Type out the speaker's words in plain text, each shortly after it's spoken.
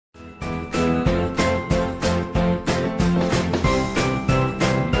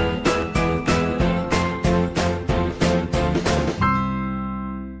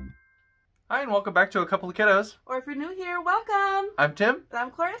Hi, and welcome back to A Couple of Kiddos. Or if you're new here, welcome. I'm Tim. And I'm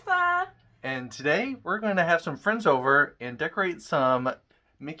Clarissa. And today we're going to have some friends over and decorate some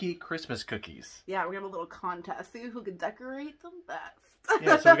Mickey Christmas cookies. Yeah, we're going to have a little contest. See who can decorate them best.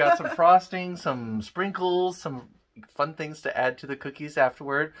 Yeah, so we got some frosting, some sprinkles, some fun things to add to the cookies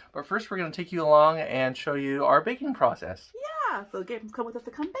afterward. But first we're going to take you along and show you our baking process. Yeah, so come with us to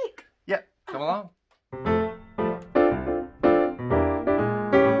come bake. Yeah, come along.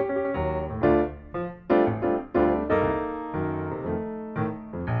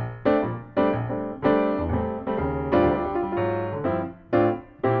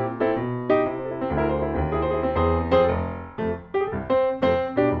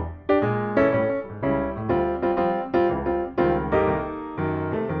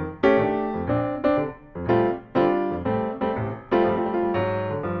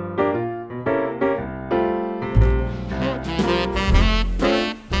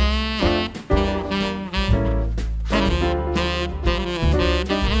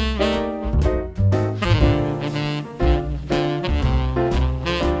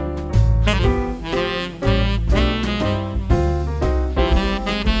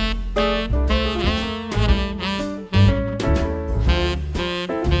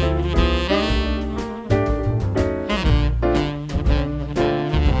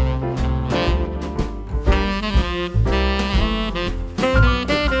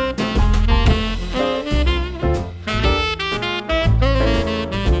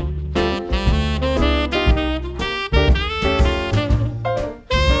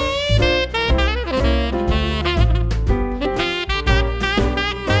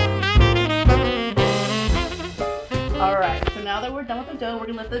 We're done with the dough. We're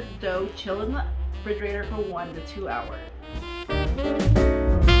gonna let the dough chill in the refrigerator for 1 to 2 hours.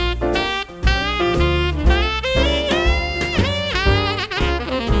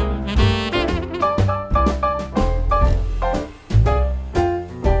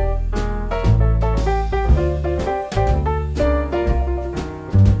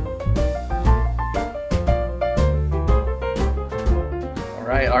 All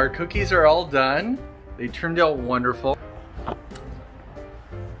right, our cookies are all done. They turned out wonderful.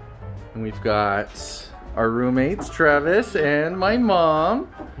 And we've got our roommates, Travis, and my mom,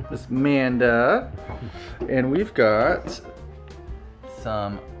 Miss Amanda. And we've got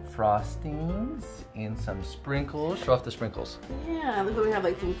some frostings and some sprinkles. Show off the sprinkles. Yeah, look what we have,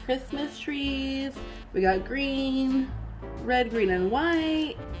 like some Christmas trees. We got green, red, green, and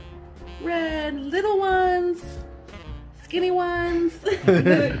white. Red, little ones, skinny ones.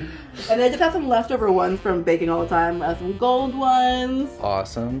 And I just have some leftover ones from baking all the time. I have some gold ones.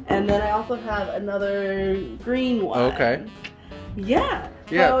 Awesome. And then I also have another green one. Okay. Yeah.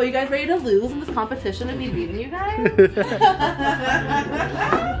 Yeah. So are you guys ready to lose in this competition and be beating you guys?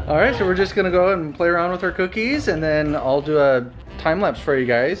 All right, so we're just gonna go and play around with our cookies, and then I'll do a time lapse for you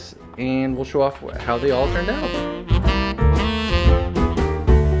guys, and we'll show off how they all turned out.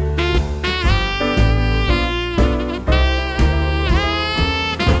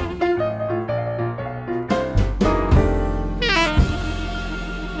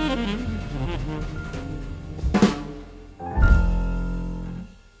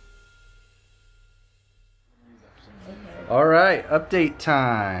 All right, update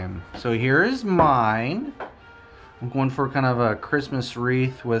time. So here is mine. I'm going for kind of a Christmas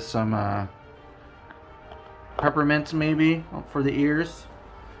wreath with some peppermints maybe for the ears.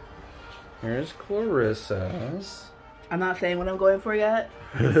 Here's Clarissa's. I'm not saying what I'm going for yet.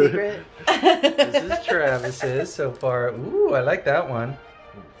 It's a secret. This is Travis's so far. Ooh, I like that one.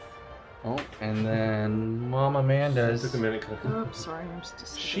 Oh, and then Mom Amanda's. Took a minute. Oh, sorry, I'm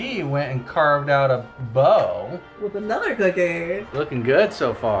just. She went and carved out a bow. With another cookie. Looking good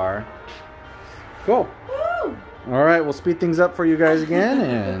so far. Cool. Woo! All right, we'll speed things up for you guys again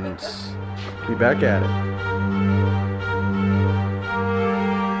and be back at it.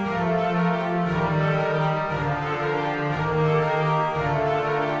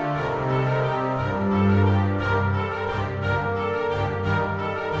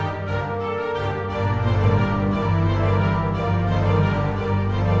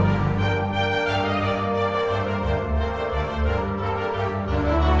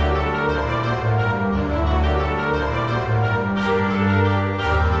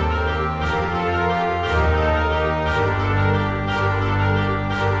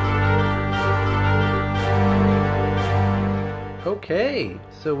 Okay,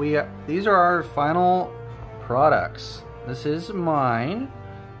 so these are our final products. This is mine.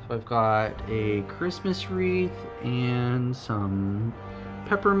 So I've got a Christmas wreath and some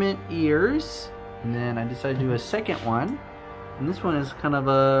peppermint ears. And then I decided to do a second one And this one is kind of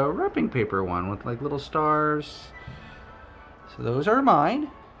a wrapping paper one with like little stars. So those are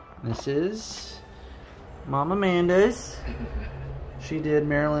mine. This is Mom Amanda's. She did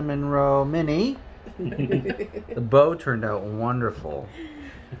Marilyn Monroe mini. The bow turned out wonderful.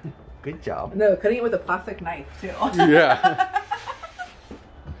 Good job. No, cutting it with a plastic knife too. Yeah.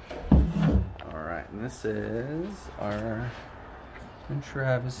 Alright, and this is our and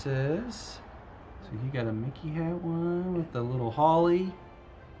Travis's. So he got a Mickey hat one with the little holly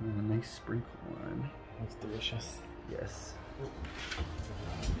and a nice sprinkle one. That's delicious. Yes.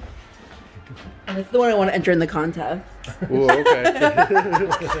 And it's the one I want to enter in the contest. Ooh, okay.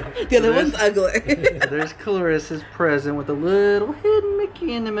 The other one's ugly. There's Clarissa's present with a little hidden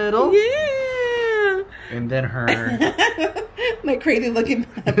Mickey in the middle. Yeah. And then her. My crazy looking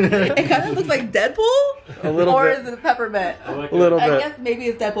peppermint. It kind of looks like Deadpool. A little or bit. is it peppermint? I like A little I bit. guess maybe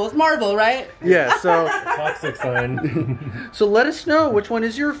it's Deadpool. It's Marvel, right? Yeah, so. toxic sign. So let us know which one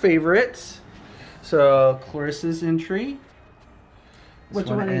is your favorite. So Clarissa's entry. Which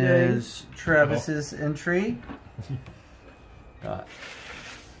This one are you doing? is Travis's entry. Got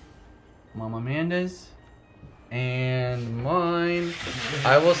Mom Amanda's. And mine.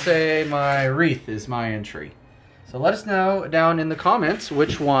 I will say my wreath is my entry. So let us know down in the comments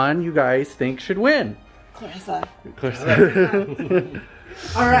which one you guys think should win. Clarissa. Clarissa.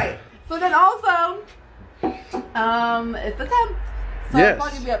 All right. So then also, it's the 10th. So Yes. it'll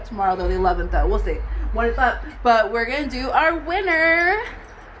probably be up tomorrow, though, the 11th, though. We'll see when it's up. But we're going to do our winner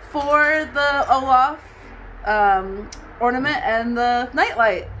for the Olaf ornament and the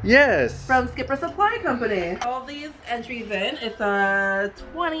nightlight Yes. from Skipper Supply Company. All these entries in. It's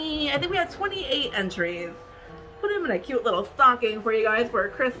 20, I think we had 28 entries. Put them in a cute little stocking for you guys for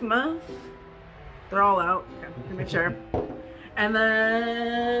Christmas. They're all out. Okay, let me make sure. And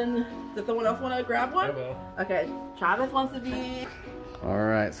then, does someone else want to grab one? I will. Okay, Travis wants to be. All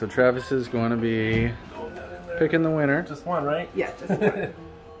right, so Travis is going to be picking the winner. Just one, right? Yeah, just one.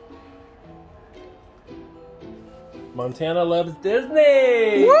 Montana loves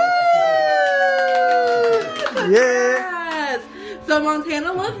Disney! Woo! Yeah. Yes! So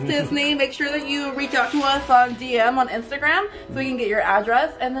Montana loves Disney. Make sure that you reach out to us on DM on Instagram so we can get your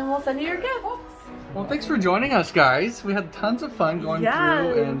address and then we'll send you your gift. Well, thanks for joining us, guys. We had tons of fun going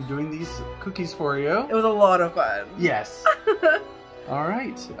Yes. through and doing these cookies for you. It was a lot of fun. Yes. All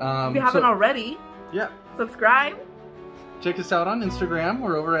right. If you haven't already, yeah. subscribe. Check us out on Instagram.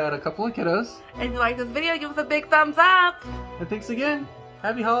 We're over at A Couple of Kiddos. And if you like this video, give us a big thumbs up. And thanks again.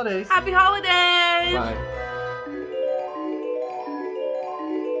 Happy holidays. Happy holidays! Bye.